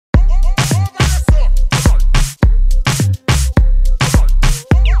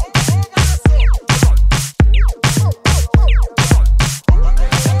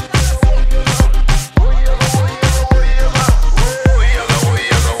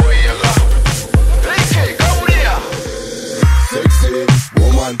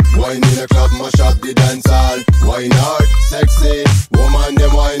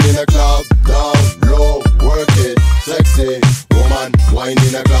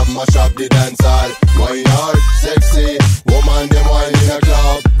up, mash up the dance hall. Whine hard, sexy, woman them wine in a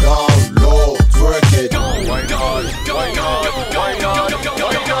club. Down low, twerk it. Whine hard, whine hard, whine hard,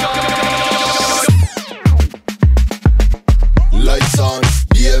 whine hard. Lights on,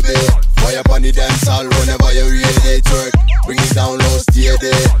 baby, fire upon the dance hall. Whenever you ready, twerk, bring it down low, stay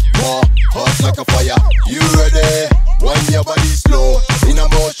there. More hot like a fire, you ready? Wind your body slow, in a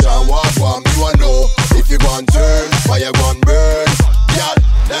motion, walk one, you want know. If you gon' turn, fire gon' burn. Girl,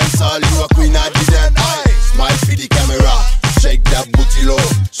 dance all, you a queen of the dead. Aye, smile for the camera, shake that booty low,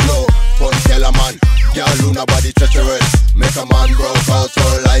 slow. Fun tell a man, girl, who nobody treacherous. Make a man broke out,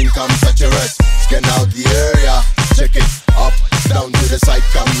 her line come touch your rest. Scan out the area, check it, up, down to the side,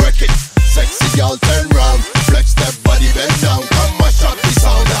 come wreck it. Sexy girl, turn